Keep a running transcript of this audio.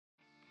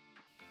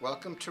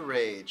Welcome to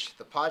RAGE,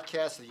 the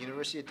podcast of the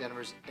University of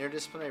Denver's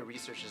Interdisciplinary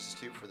Research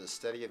Institute for the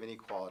Study of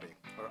Inequality,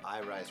 or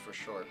IRISE for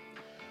short.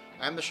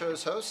 I'm the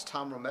show's host,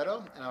 Tom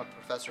Romero, and I'm a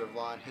professor of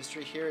law and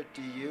history here at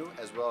DU,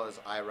 as well as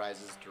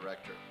IRISE's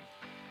director.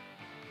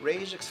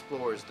 RAGE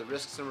explores the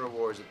risks and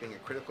rewards of being a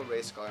critical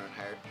race scholar in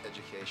higher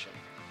education.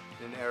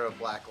 In an era of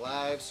Black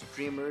Lives,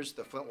 Dreamers,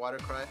 the Flint water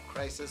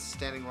crisis,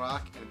 Standing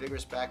Rock, and a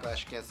vigorous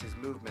backlash against these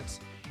movements,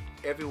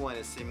 everyone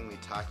is seemingly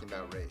talking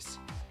about race.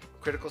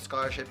 Critical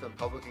scholarship and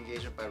public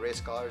engagement by race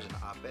scholars in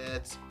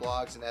op-eds,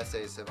 blogs, and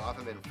essays have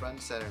often been front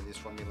and center in these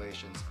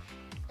formulations,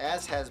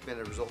 as has been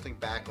a resulting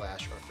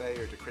backlash or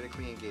failure to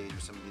critically engage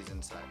with some of these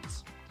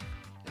insights.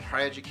 In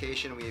higher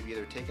education, we have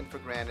either taken for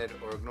granted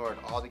or ignored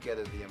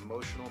altogether the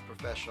emotional,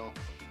 professional,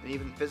 and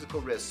even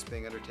physical risks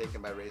being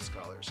undertaken by race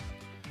scholars.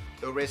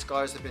 Though race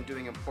scholars have been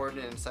doing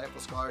important and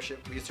insightful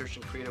scholarship, research,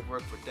 and creative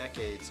work for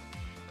decades,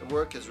 the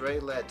work has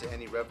rarely led to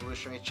any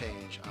revolutionary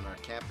change on our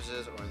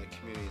campuses or in the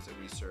communities that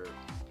we serve.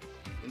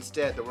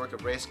 Instead, the work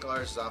of race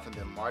scholars has often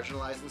been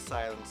marginalized and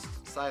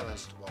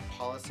silenced while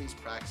policies,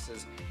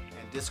 practices,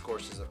 and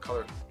discourses of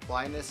color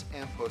blindness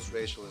and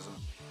post-racialism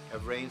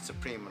have reigned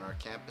supreme on our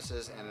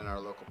campuses and in our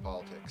local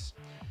politics.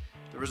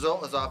 The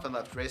result has often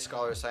left race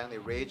scholars silently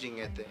raging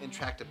at the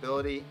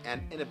intractability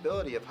and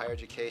inability of higher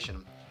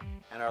education,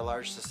 and our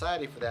large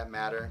society for that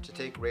matter, to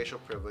take racial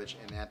privilege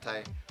and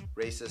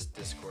anti-racist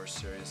discourse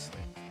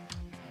seriously.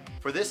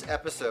 For this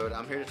episode,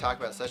 I'm here to talk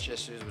about such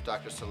issues with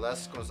Dr.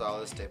 Celeste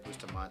Gonzalez de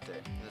Bustamante,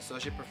 an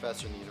associate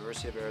professor in the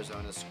University of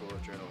Arizona School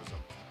of Journalism.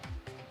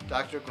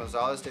 Dr.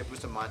 Gonzalez de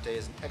Bustamante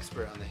is an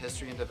expert on the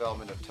history and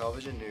development of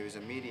television news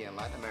and media in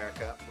Latin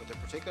America, with a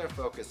particular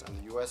focus on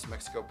the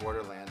U.S.-Mexico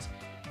borderlands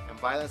and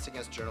violence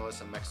against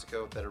journalists in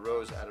Mexico that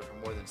arose out of her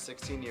more than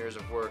 16 years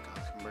of work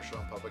on commercial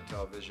and public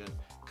television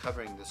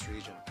covering this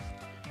region.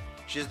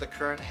 She is the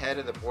current head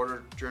of the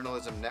Border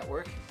Journalism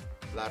Network,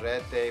 La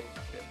Red de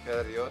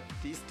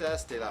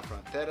Periodistas de la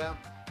Frontera,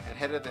 and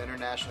head of the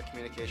International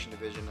Communication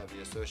Division of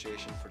the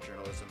Association for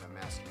Journalism and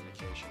Mass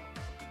Communication.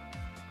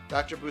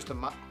 Dr.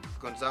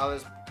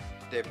 Gonzalez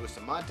de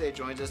Bustamante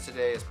joins us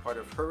today as part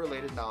of her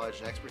related knowledge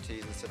and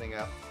expertise in setting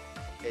up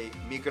a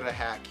Migra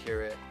Hack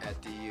here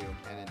at DU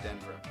and in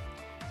Denver.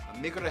 A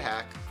Migra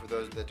Hack, for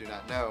those that do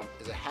not know,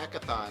 is a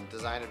hackathon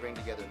designed to bring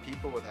together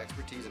people with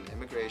expertise in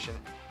immigration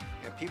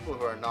and people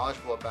who are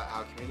knowledgeable about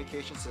how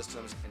communication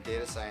systems and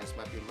data science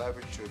might be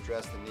leveraged to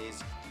address the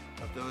needs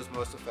of those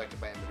most affected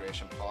by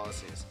immigration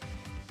policies.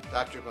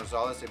 Dr.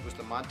 Gonzalez de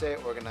Bustamante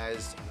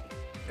organized an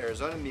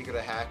Arizona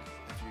Migra Hack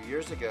a few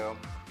years ago,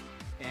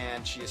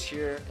 and she is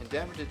here in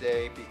Denver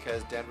today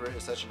because Denver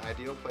is such an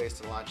ideal place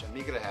to launch a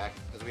Migra Hack,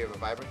 as we have a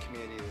vibrant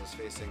community that is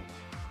facing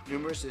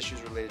numerous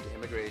issues related to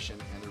immigration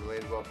and the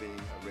related well-being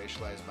of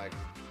racialized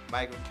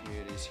migrant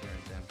communities here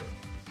in Denver.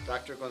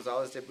 Dr.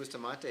 Gonzalez de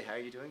Bustamante, how are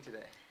you doing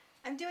today?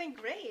 I'm doing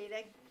great.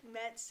 I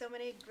met so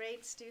many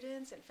great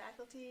students and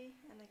faculty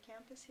on the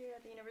campus here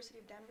at the University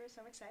of Denver,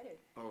 so I'm excited.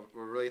 Well,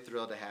 we're really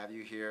thrilled to have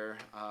you here.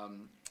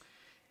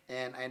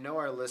 And I know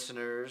our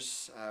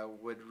listeners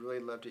would really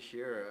love to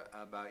hear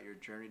about your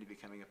journey to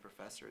becoming a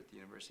professor at the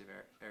University of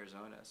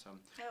Arizona. So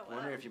I'm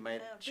wondering if you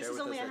might share with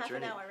us that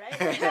journey. This is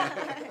only a half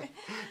an hour,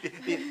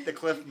 the right?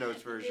 Cliff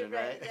Notes version,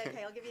 right?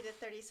 Okay, I'll give you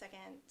the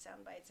 30-second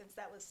soundbite, since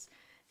that was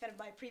kind of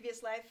my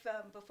previous life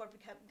before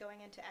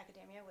going into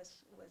academia. I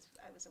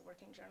was a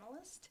working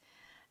journalist,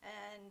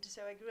 and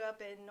so I grew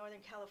up in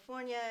Northern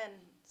California and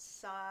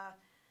saw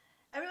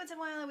every once in a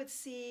while I would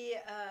see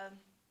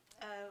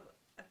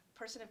a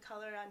person of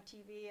color on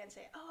TV and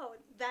say, oh,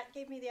 that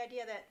gave me the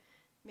idea that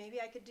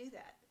maybe I could do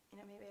that.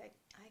 Maybe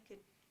I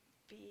could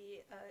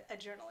be a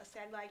journalist.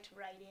 I liked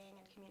writing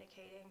and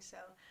communicating, so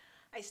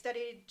I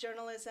studied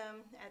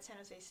journalism at San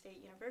Jose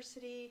State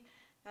University.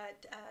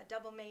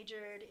 Double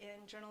majored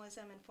in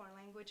journalism and foreign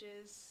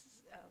languages,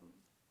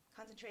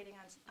 concentrating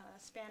on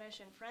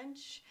Spanish and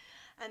French,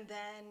 and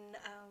then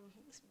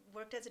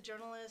worked as a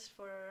journalist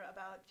for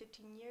about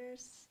 15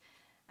 years,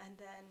 and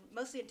then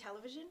mostly in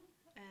television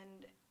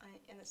and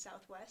in the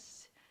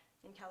Southwest,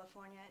 in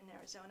California and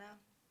Arizona.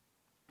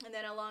 And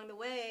then along the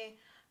way,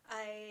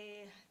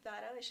 I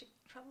thought, oh,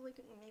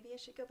 maybe I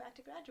should go back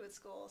to graduate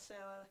school. So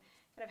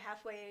kind of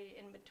halfway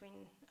in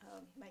between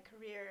my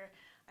career,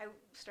 I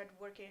started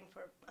working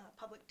for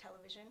public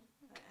television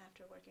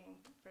after working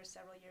for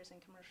several years in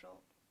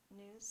commercial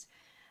news.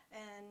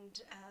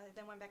 And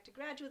then went back to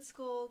graduate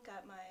school,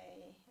 got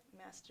my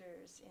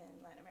master's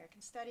in Latin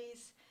American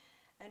studies,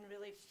 and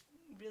really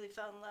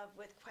fell in love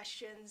with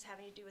questions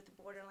having to do with the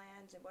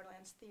borderlands and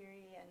borderlands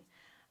theory and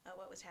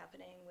what was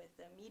happening with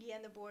the media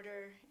and the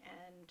border.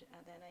 And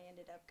then I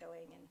ended up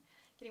going and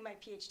getting my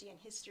PhD in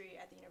history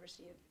at the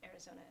University of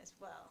Arizona as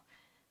well.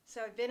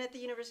 So I've been at the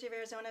University of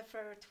Arizona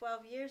for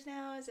 12 years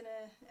now as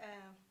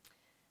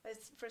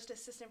as first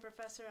assistant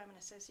professor. I'm an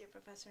associate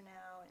professor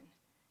now, and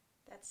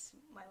that's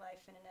my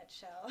life in a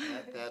nutshell.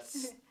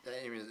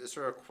 It's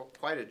sort of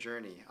quite a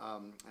journey,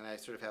 and I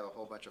sort of have a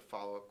whole bunch of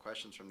follow-up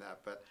questions from that.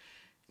 But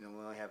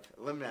we only have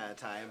a limited amount of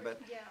time,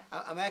 but Yeah.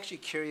 I'm actually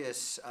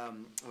curious,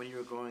 when you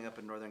were growing up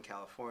in Northern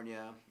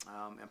California,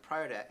 and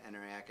prior to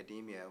entering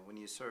academia, when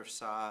you sort of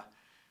saw,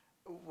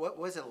 what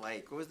was it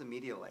like? What was the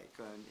media like?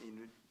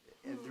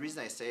 And the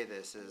reason I say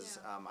this is,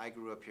 I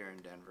grew up here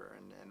in Denver,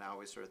 and I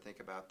always sort of think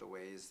about the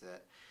ways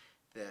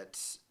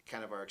that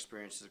kind of our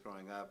experiences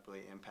growing up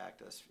really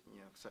impact us,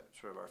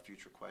 sort of our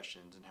future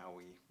questions and how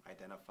we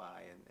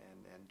identify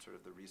and sort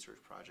of the research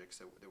projects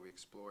that we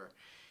explore.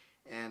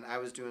 And I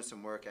was doing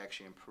some work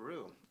actually in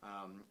Peru,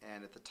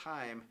 and at the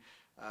time,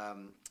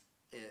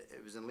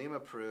 it was in Lima,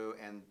 Peru,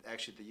 and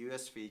actually the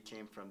U.S. feed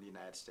came from the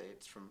United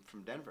States, from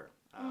Denver.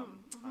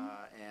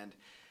 And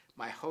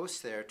my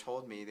host there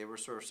told me they were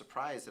sort of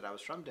surprised that I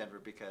was from Denver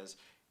because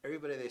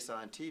everybody they saw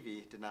on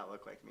TV did not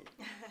look like me.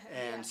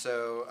 And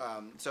so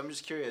I'm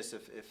just curious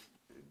if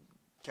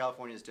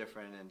California is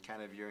different and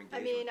kind of your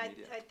engagement with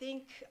media. I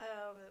think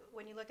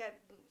when you look at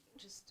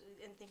just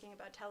in thinking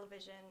about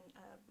television,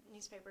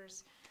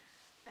 newspapers,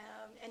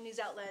 and news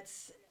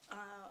outlets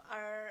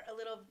are a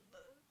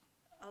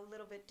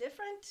little bit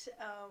different.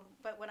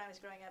 But when I was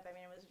growing up, I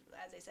mean, it was,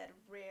 as I said,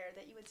 rare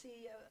that you would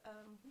see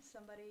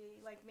somebody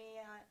like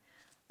me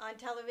on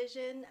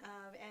television.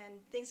 And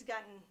things have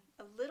gotten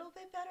a little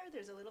bit better.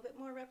 There's a little bit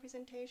more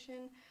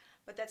representation,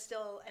 but that's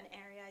still an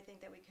area I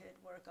think that we could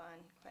work on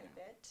quite a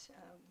bit.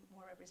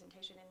 More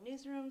representation in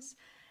newsrooms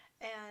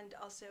and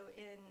also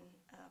in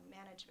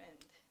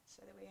management,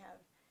 so that we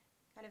have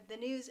kind of the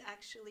news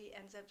actually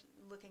ends up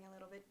looking a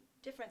little bit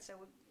different. So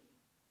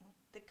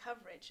the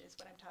coverage is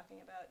what I'm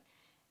talking about,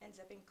 ends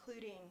up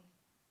including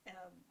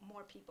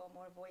more people,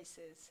 more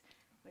voices,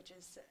 which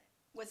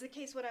was the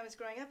case when I was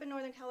growing up in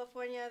Northern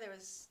California. There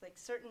was like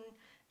certain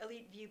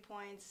elite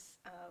viewpoints,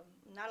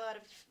 not a lot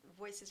of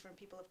voices from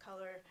people of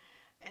color,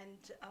 and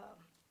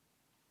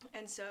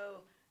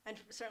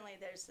certainly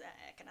there's the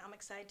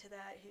economic side to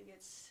that. Who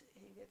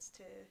gets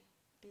to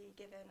be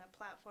given a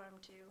platform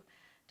to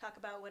talk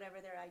about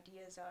whatever their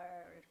ideas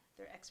are or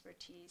their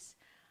expertise.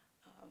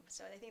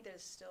 So I think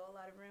there's still a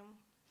lot of room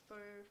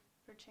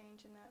for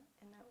change in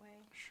that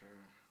way. Sure.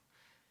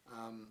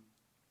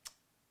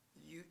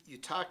 You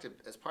talked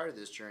as part of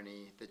this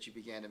journey that you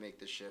began to make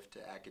the shift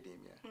to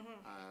academia.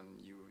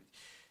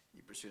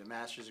 You pursued a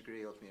master's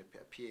degree, ultimately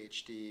a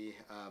PhD,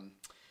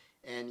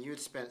 and you had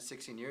spent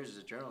 16 years as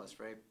a journalist,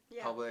 very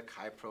public,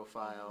 high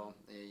profile,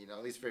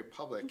 at least very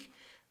public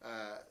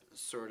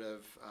sort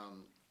of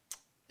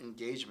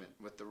engagement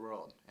with the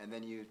world. And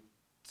then you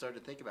started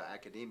to think about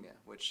academia,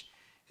 which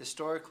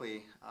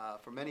historically,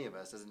 for many of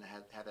us, doesn't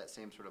have that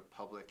same sort of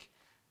public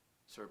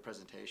sort of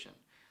presentation.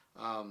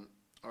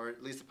 Or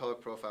at least the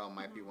public profile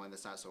might be one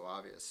that's not so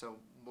obvious. So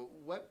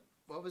what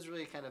was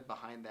really kind of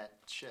behind that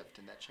shift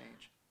and that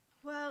change?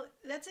 Well,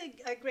 that's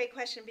a great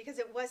question, because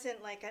it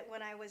wasn't like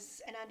when I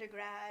was an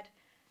undergrad,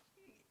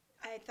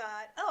 I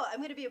thought, oh, I'm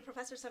going to be a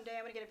professor someday,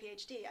 I'm going to get a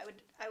PhD.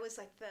 I was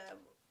like the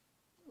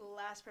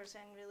last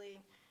person,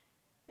 really,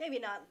 maybe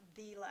not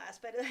the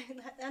last, but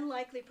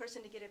unlikely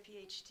person to get a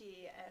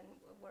PhD and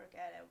work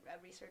at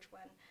a Research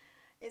One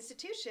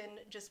institution,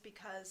 just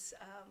because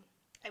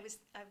it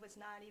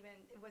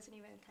wasn't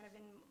even kind of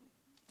in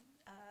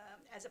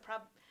as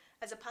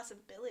a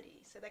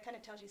possibility. So that kind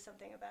of tells you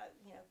something about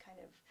kind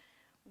of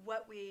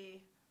what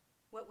we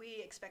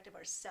expect of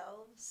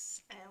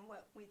ourselves and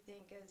what we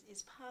think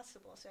is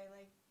possible. So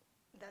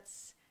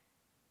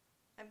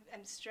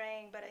I'm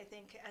straying, but I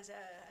think as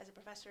a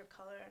professor of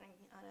color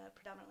on a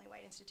predominantly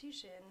white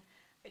institution,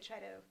 I try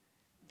to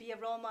be a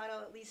role model.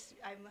 At least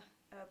I'm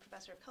a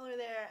professor of color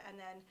there, and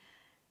then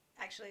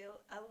actually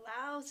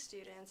allow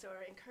students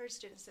or encourage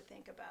students to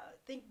think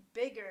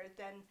bigger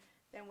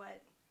than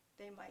what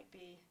they might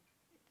be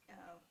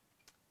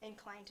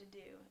inclined to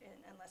do,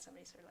 unless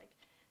somebody sort of like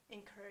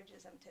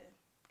encourages them to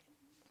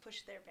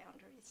push their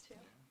boundaries too.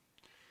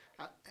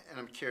 And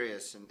I'm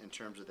curious in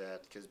terms of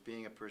that, because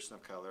being a person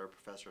of color, a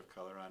professor of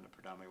color on a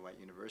predominantly white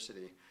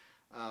university,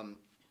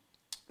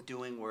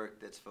 doing work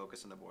that's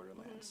focused on the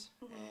borderlands,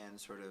 and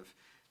sort of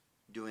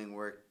doing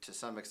work to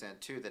some extent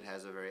too that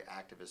has a very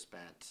activist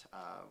bent,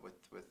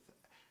 with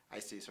I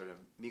see sort of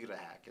Migra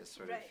Hack as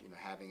sort of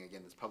having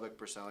again this public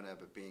persona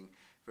but being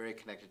very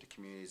connected to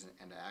communities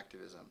and to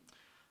activism.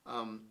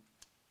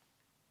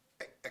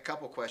 A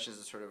couple questions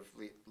that sort of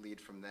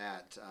lead from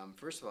that.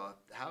 First of all,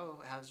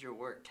 how's your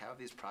work? How have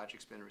these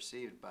projects been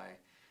received by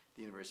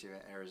the University of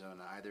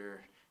Arizona?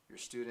 Either your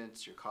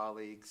students, your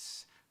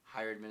colleagues,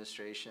 higher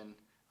administration,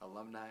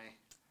 alumni?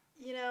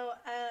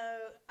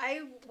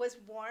 I was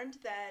warned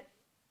that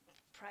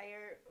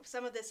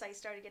some of this I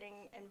started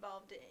getting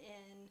involved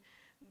in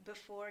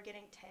before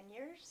getting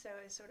tenure, so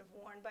I was sort of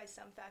warned by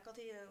some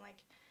faculty that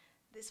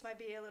this might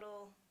be a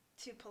little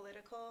too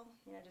political,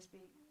 just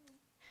be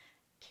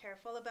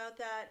careful about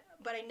that.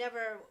 But I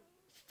never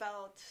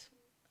felt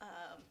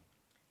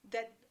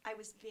that I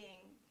was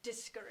being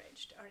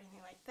discouraged or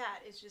anything like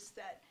that. It's just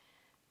that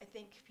I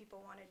think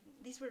people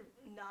these were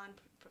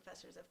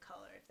non-professors of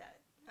color,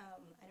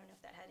 I don't know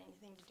if that had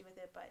anything to do with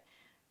it, but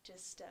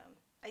just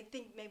I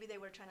think maybe they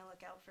were trying to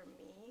look out for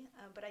me,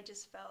 but I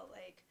just felt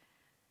like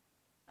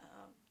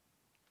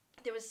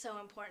it was so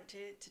important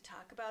to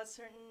talk about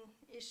certain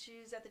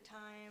issues at the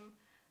time.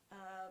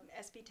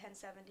 SB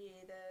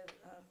 1070, the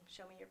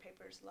Show Me Your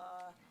Papers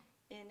law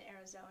in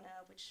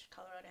Arizona, which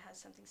Colorado has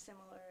something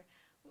similar,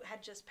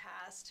 had just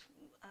passed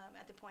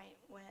at the point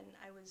when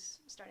I was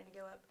starting to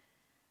go up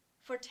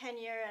for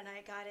tenure, and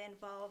I got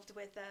involved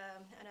with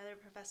another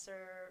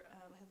professor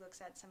who looks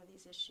at some of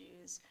these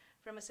issues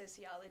from a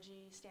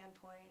sociology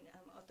standpoint,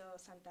 Otto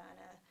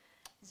Santana.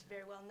 He's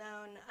very well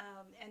known,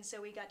 and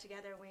so we got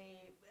together,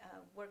 we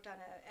worked on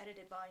an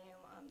edited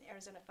volume on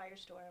Arizona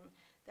Firestorm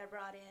that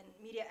brought in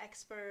media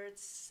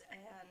experts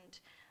and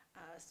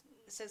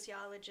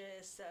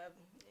sociologists,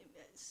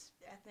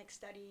 ethnic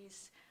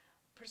studies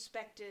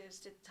perspectives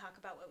to talk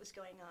about what was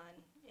going on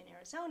in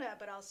Arizona,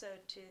 but also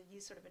to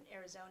use sort of an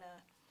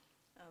Arizona,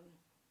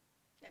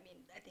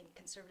 I think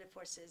conservative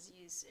forces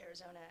use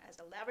Arizona as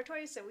a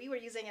laboratory, so we were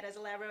using it as a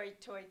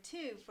laboratory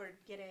too for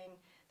getting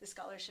the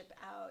scholarship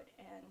out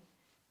and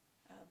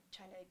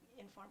trying to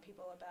inform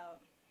people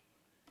about,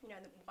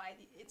 why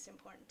it's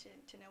important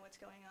to know what's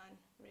going on,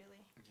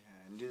 really.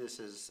 Yeah, and do this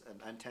as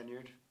an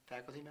untenured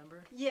faculty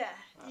member? Yeah,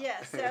 wow.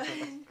 Yeah, so.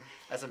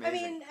 That's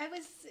amazing.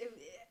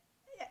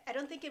 I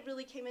don't think it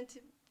really came into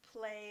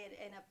play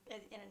in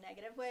a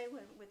negative way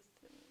with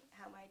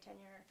how my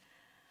tenure,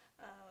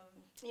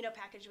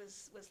 package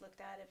was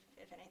looked at.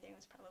 If anything, it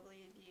was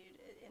probably viewed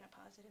in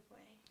a positive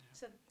way. Yeah.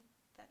 So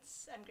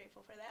I'm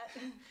grateful for that.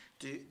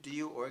 Do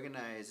you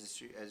organize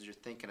as you're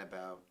thinking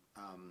about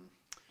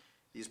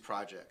these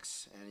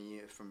projects,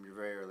 and from your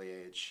very early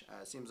age?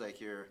 It seems like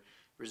you're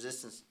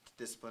resistant to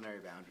disciplinary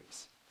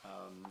boundaries,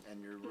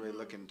 and you're really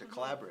looking to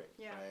collaborate,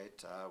 yeah.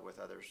 Right, with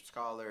other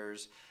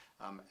scholars,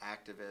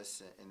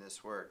 activists in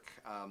this work.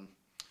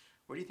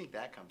 Where do you think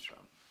that comes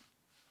from?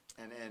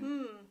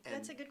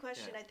 That's a good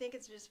question. Yeah. I think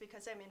it's just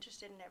because I'm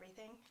interested in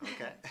everything.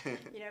 Okay.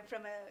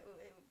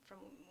 From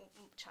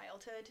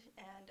childhood,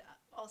 and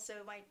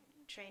also my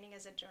training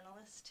as a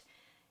journalist.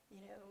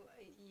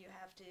 You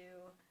have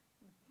to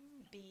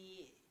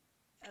be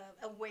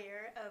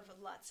aware of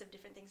lots of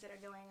different things that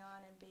are going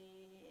on, and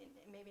be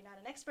maybe not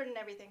an expert in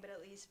everything, but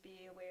at least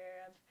be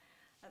aware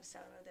of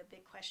some of the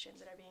big questions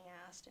that are being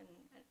asked. And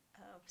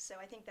so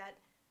I think that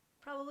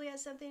probably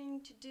has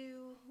something to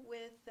do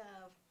with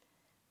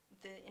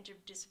the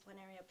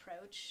interdisciplinary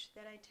approach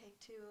that I take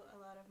to a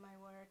lot of my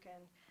work.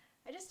 And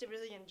I just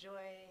really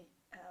enjoy,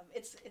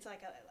 it's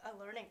like a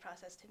learning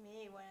process to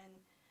me when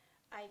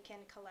I can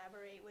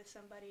collaborate with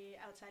somebody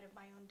outside of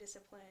my own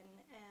discipline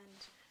and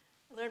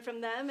learn from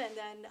them, and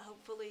then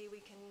hopefully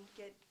we can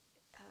get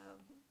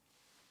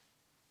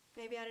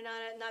maybe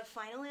not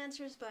final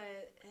answers,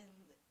 but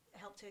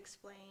help to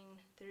explain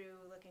through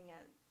looking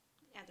at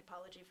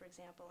anthropology, for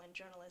example, and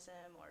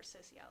journalism, or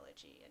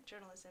sociology and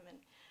journalism, and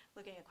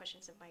looking at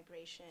questions of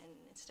migration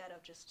instead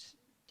of just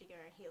digging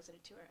our heels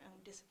into our own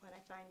discipline.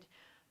 I find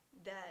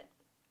that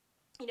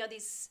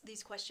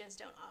these questions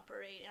don't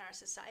operate in our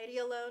society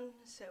alone,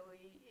 so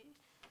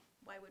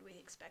why would we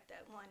expect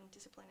that one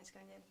discipline is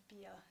going to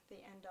be the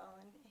end-all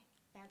and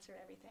answer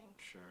everything?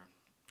 Sure.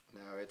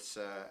 No, it's,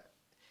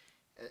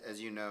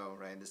 as you know,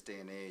 right, in this day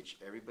and age,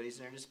 everybody's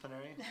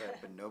interdisciplinary,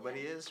 but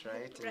nobody is,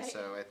 right? And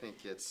so I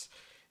think it's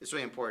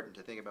really important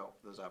to think about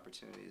those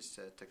opportunities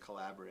to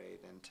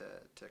collaborate and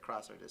to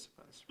cross our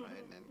disciplines,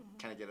 right? And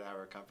kind of get out of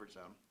our comfort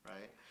zone,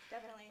 right?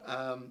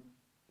 Definitely.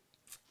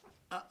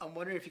 I'm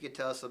wondering if you could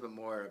tell us a little bit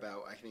more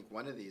about, I think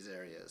one of these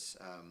areas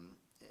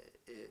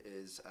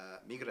is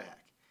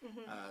MigraHack.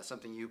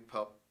 Something you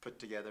put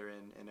together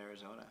in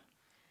Arizona.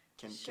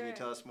 Can you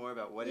tell us more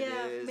about what it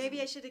is?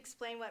 Maybe I should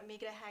explain what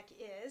MigraHack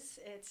is.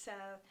 It's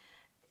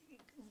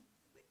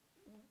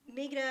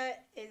Migra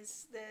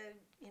is the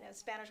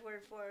Spanish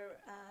word for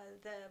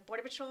the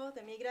Border Patrol,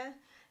 the Migra,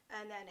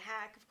 and then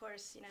hack, of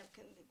course,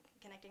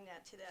 connecting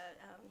that to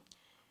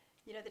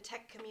the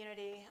tech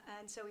community.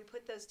 And so we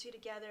put those two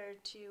together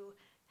to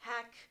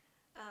hack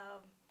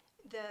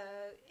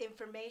the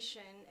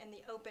information and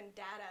the open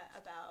data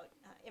about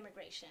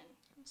immigration.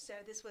 So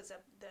this was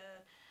the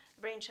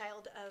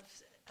brainchild of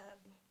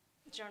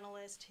a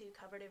journalist who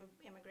covered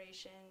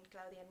immigration,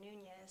 Claudia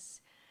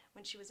Nunez,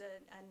 when she was a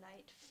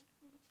Knight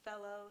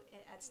Fellow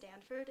at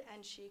Stanford,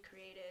 and she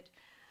created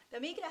the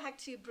MigraHack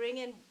to bring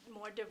in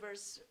more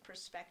diverse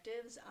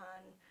perspectives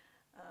on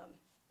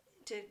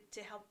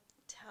to help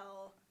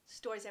tell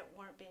stories that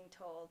weren't being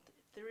told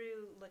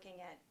through looking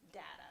at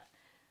data.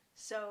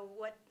 So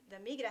what the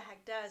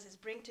MigraHack does is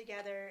bring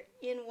together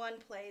in one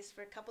place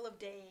for a couple of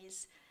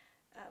days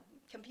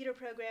computer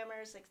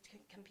programmers, like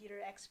computer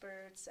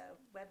experts,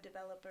 web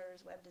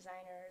developers, web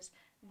designers,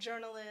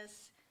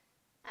 journalists,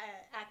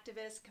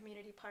 activists,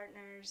 community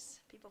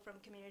partners, people from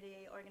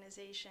community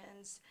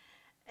organizations,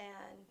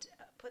 and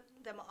put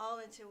them all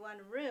into one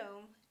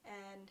room,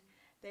 and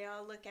they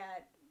all look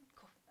at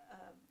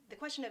the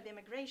question of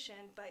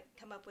immigration, but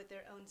come up with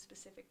their own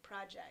specific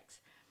projects.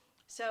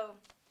 So,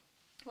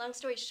 long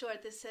story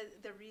short,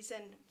 the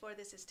reason for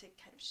this is to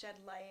kind of shed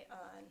light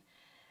on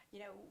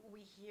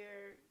we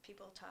hear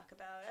people talk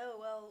about, oh,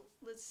 well,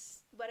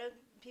 why don't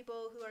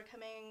people who are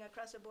coming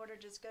across the border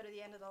just go to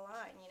the end of the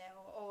line,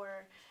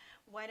 or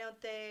why don't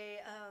they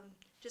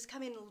just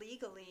come in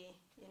legally,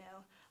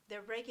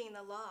 they're breaking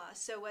the law.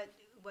 So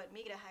what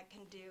MigraHack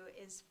can do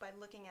is, by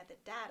looking at the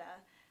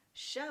data,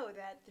 show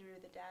that through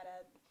the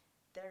data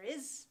there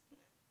is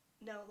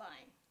no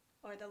line,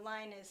 or the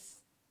line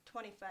is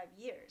 25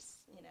 years,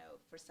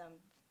 for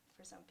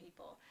some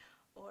people,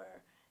 or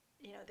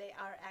they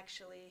are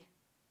actually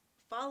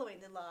following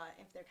the law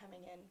if they're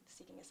coming in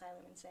seeking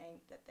asylum and saying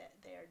that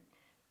they're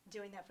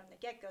doing that from the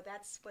get-go.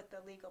 That's what the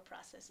legal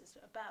process is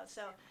about.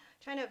 So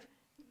trying to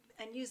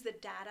and use the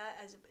data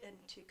and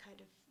to kind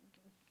of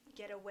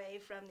get away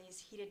from these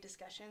heated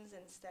discussions,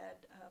 instead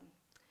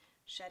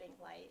shedding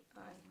light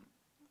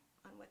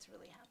on what's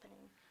really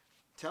happening.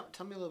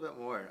 Tell me a little bit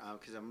more,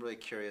 because I'm really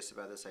curious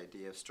about this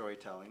idea of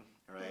storytelling,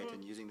 right,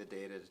 and using the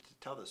data to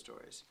tell the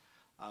stories.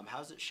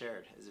 How's it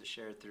shared? Is it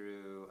shared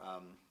through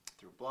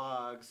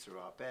blogs, through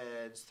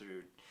op-eds,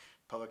 through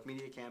public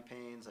media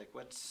campaigns? Like,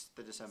 what's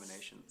the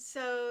dissemination?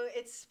 So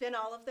it's been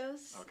all of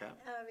those. Okay.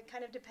 It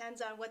kind of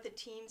depends on what the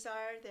teams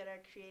are that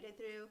are created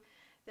through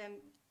the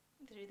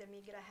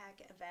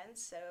MigraHack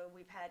events. So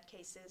we've had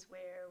cases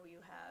where we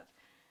have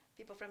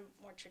people from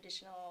more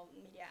traditional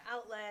media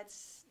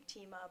outlets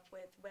team up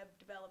with web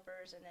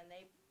developers, and then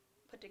they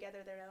put together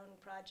their own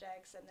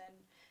projects and then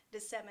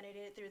disseminate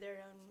it through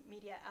their own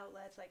media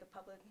outlets, like a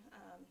public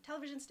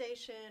television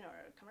station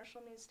or a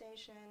commercial news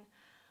station.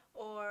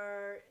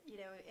 Or,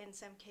 in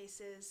some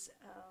cases,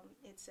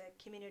 it's a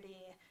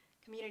community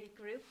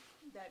group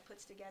that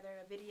puts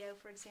together a video,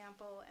 for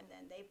example, and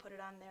then they put it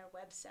on their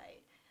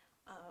website.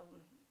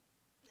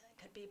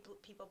 It could be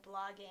people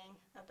blogging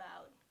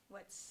about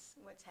what's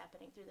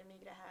happening through the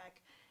MigraHack,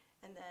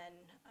 and then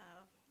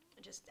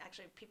just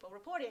actually people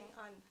reporting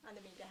on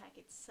the MigraHack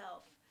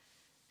itself.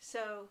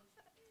 So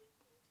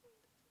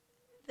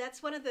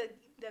that's one of the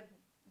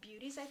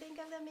beauties, I think,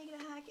 of the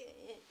MigraHack,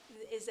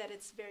 is that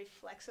it's very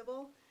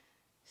flexible.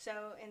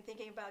 So in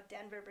thinking about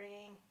Denver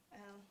bringing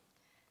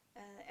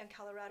and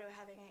Colorado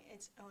having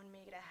its own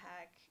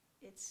MigraHack,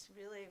 it's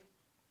really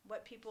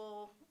what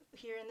people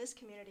here in this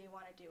community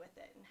want to do with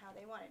it and how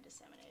they want to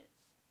disseminate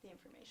the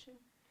information.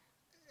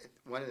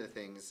 One of the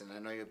things, and I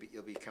know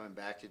you'll be coming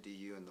back to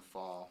DU in the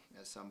fall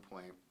at some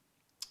point,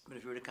 but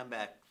if you were to come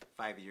back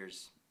 5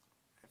 years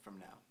from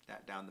now,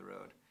 down the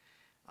road,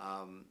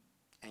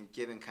 and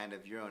given kind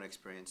of your own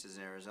experiences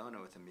in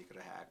Arizona with the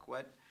MigraHack,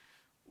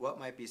 what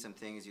might be some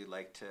things you'd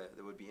like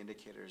that would be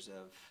indicators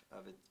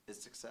of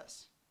its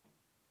success?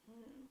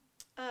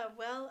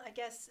 Well, I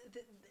guess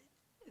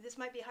this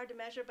might be hard to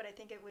measure, but I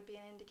think it would be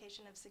an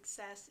indication of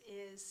success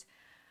is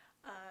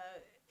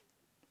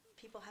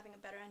people having a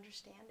better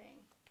understanding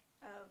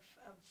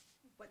of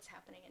what's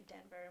happening in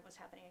Denver and what's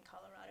happening in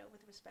Colorado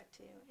with respect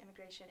to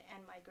immigration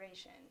and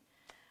migration.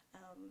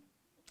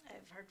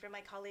 I've heard from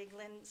my colleague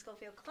Lynn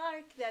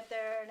Schofield-Clark that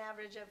there are an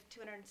average of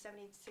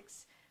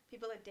 276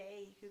 people a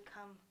day who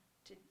come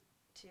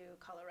to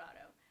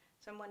Colorado.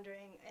 So I'm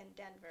wondering, in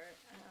Denver,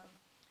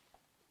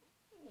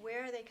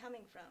 where are they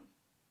coming from?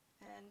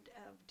 And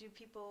do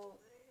people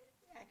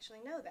actually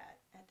know that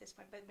at this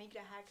point? But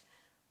MigraHack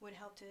would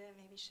help to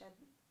maybe shed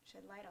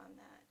light on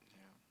that.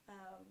 Yeah.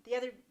 The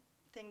other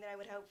thing that I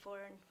would hope for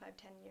in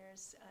 5-10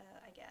 years,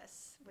 I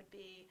guess, would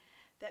be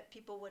that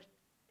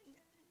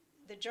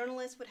the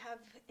journalists would have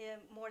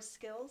more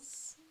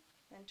skills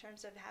in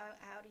terms of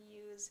how to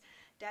use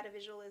data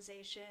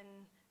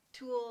visualization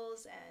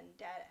tools and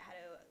how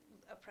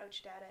to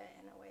approach data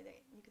in a way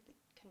that you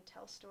can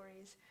tell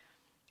stories,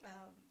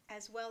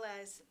 as well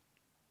as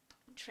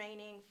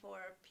training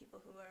for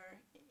people who are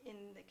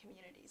in the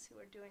communities, who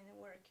are doing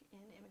the work in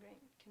immigrant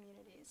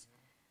communities,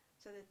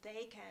 so that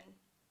they can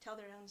tell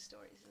their own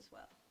stories as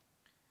well.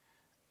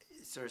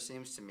 It sort of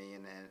seems to me,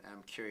 and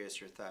I'm curious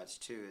your thoughts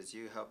too, as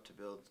you help to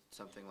build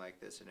something like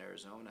this in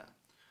Arizona,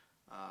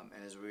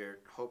 and as we're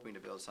hoping to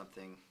build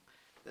something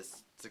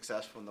that's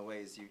successful in the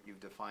ways you've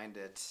defined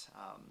it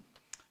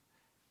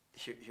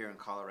here in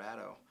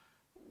Colorado,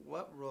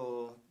 what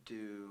role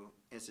do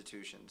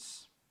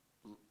institutions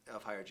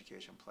of higher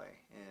education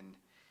play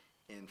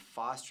in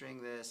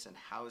fostering this and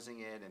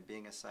housing it and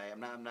being a site?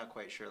 I'm not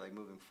quite sure, like,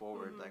 moving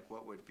forward, like,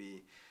 what would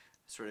be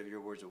sort of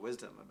your words of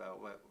wisdom about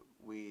what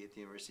we at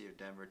the University of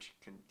Denver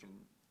can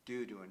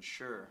do to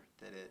ensure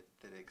that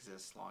it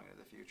exists long into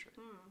the future?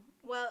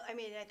 Well, I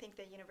mean, I think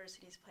that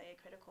universities play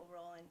a critical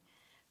role in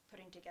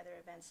putting together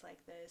events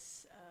like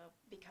this,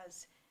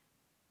 because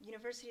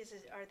universities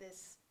are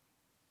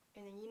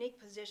in a unique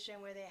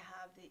position where they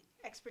have the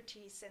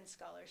expertise and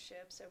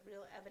scholarship, so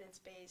real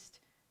evidence-based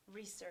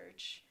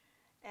research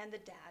and the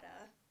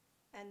data,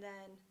 and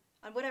then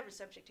on whatever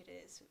subject it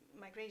is,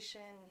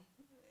 migration,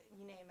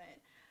 you name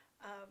it,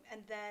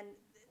 and then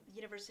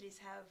universities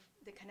have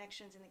the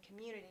connections in the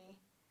community,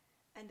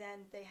 and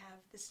then they have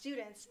the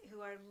students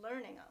who are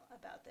learning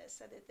about this,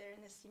 so that they're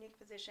in this unique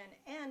position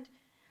and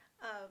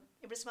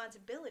a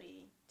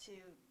responsibility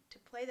to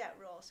play that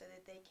role, so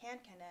that they can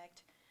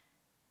connect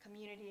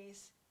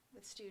communities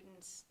with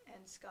students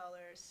and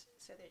scholars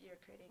so that you're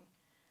creating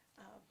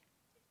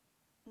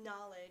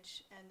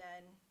knowledge, and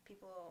then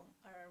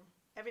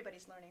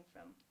everybody's learning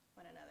from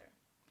one another.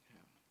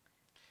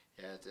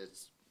 Yeah,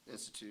 it's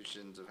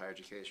institutions of higher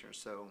education are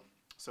so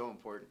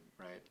important,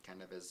 right?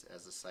 Kind of as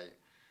a site,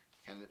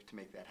 kind of to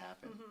make that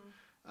happen.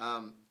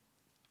 Mm-hmm.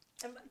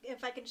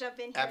 If I could jump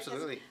in here.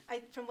 Absolutely.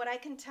 From what I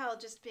can tell,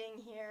 just being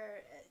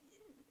here,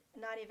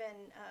 not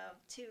even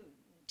 2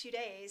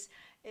 days,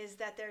 is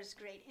that there's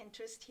great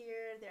interest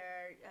here.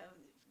 There are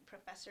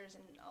professors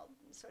in all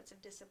sorts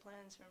of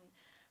disciplines,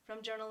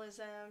 from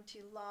journalism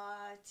to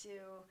law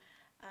to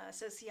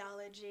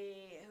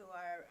sociology, who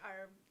are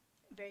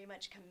very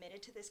much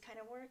committed to this kind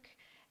of work,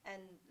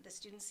 and the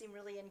students seem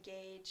really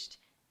engaged,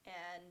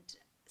 and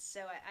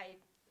so I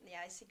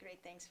see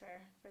great things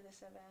for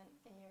this event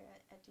here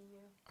at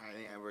DU. I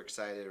think we're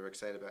excited. We're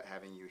excited about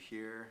having you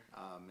here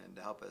and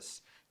to help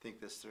us think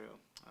this through,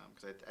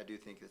 because I do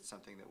think it's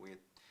something that we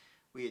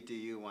at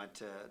DU want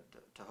to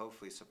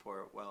hopefully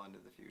support well into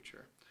the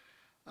future.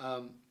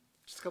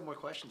 Just a couple more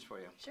questions for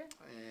you. Sure.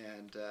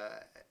 And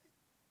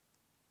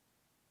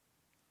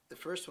the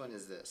first one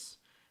is this.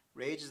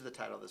 Rage is the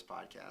title of this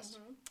podcast.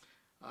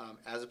 Mm-hmm.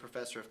 As a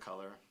professor of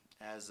color,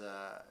 as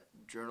a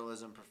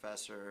journalism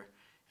professor,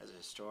 as a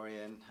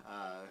historian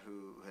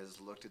who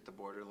has looked at the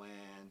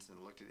borderlands and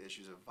looked at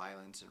issues of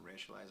violence and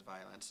racialized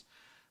violence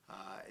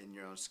in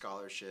your own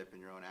scholarship, in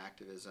your own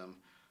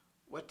activism,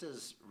 what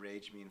does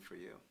rage mean for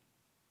you?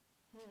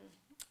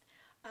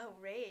 Oh,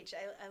 rage.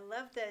 I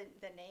love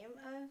the name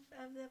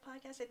of the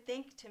podcast. I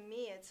think to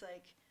me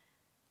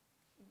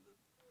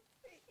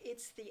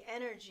it's the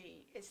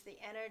energy. It's the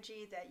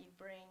energy that you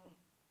bring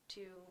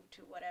to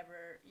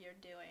whatever you're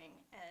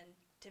doing. And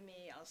to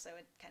me also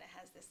it kind of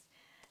has this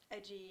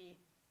edgy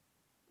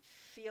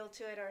feel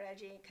to it, or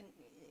edgy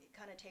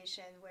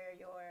connotation, where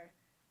you're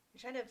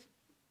trying to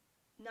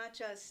not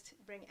just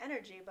bring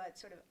energy but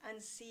sort of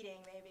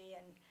unseating maybe,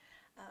 and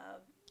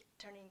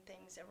turning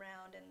things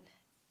around and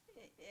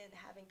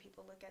having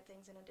people look at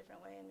things in a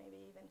different way, and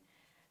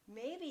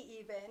maybe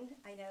even,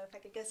 I know if I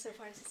could go so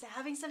far as to say,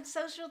 having some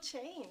social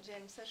change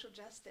and social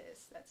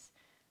justice. That's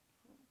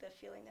the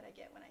feeling that I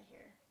get when I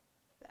hear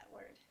that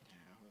word. Yeah,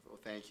 well,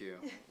 thank you.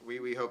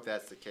 we hope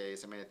that's the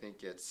case. I mean, I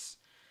think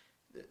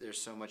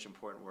there's so much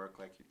important work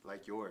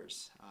like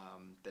yours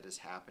that is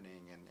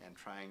happening, and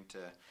trying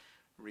to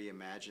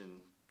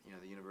reimagine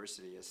the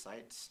university as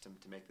sites to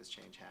make this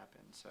change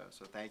happen.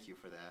 So thank you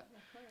for that.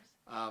 Of course.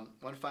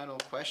 One final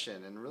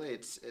question, and really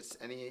it's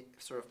any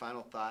sort of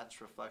final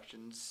thoughts,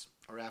 reflections,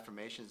 or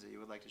affirmations that you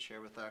would like to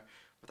share with our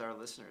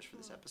listeners for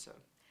this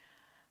episode.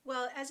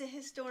 Well, as a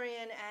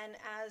historian and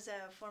as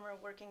a former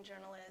working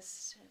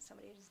journalist,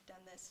 somebody who's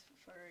done this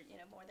for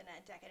more than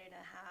a decade and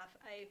a half,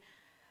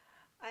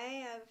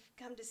 I have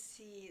come to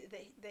see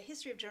the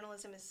history of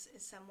journalism is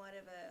somewhat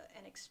of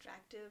an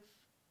extractive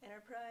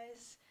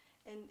enterprise.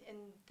 And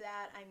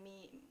that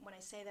when I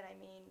say that, I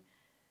mean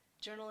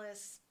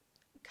journalists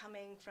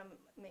coming from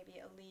maybe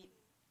elite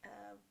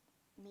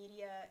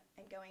media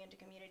and going into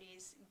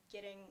communities,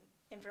 getting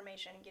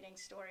information, getting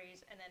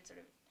stories, and then sort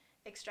of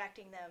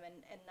extracting them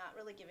and not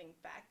really giving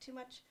back too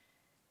much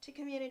to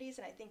communities.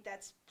 And I think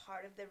that's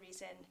part of the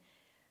reason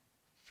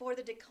for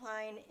the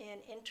decline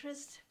in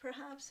interest,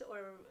 perhaps,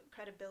 or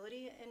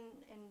credibility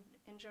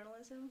in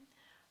journalism.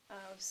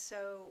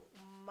 So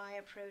my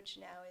approach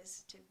now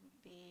is to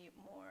be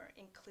more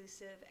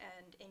inclusive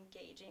and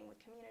engaging with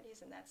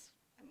communities, and that's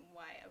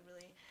why I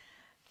really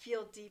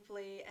feel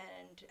deeply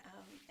and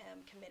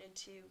am committed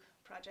to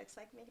projects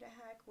like Make It a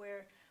Hack,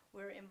 where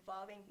we're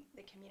involving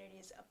the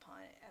communities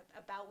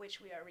about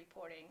which we are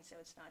reporting. So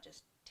it's not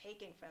just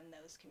taking from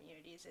those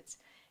communities, it's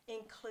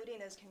including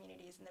those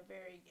communities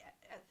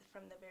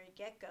from the very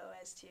get-go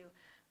as to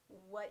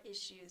what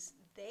issues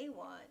they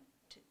want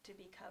to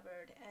be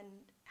covered,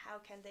 and how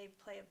can they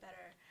play a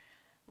better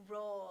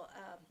role,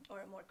 or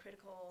a more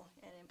critical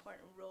and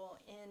important role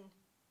in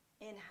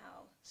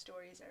how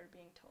stories are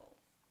being told.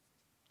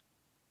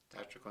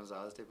 Dr.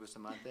 Gonzalez de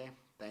Bustamante,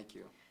 thank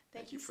you.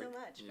 Thank you so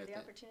much for the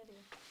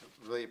opportunity.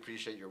 Really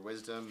appreciate your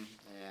wisdom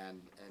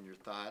and your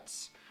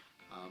thoughts,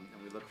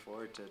 and we look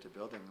forward to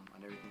building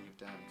on everything you've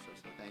done, so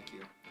thank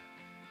you.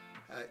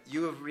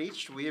 We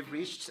have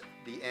reached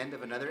the end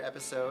of another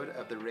episode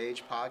of the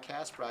Rage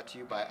Podcast, brought to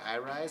you by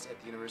iRise at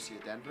the University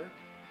of Denver.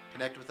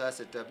 Connect with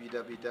us at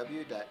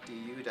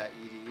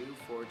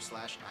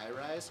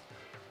www.du.edu/iRise.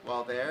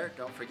 While there,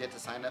 don't forget to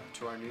sign up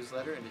to our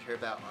newsletter and to hear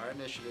about our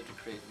initiative to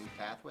create new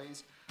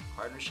pathways,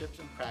 partnerships,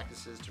 and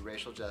practices to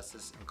racial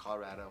justice in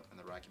Colorado and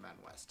the Rocky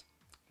Mountain West.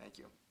 Thank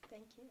you.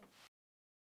 Thank you.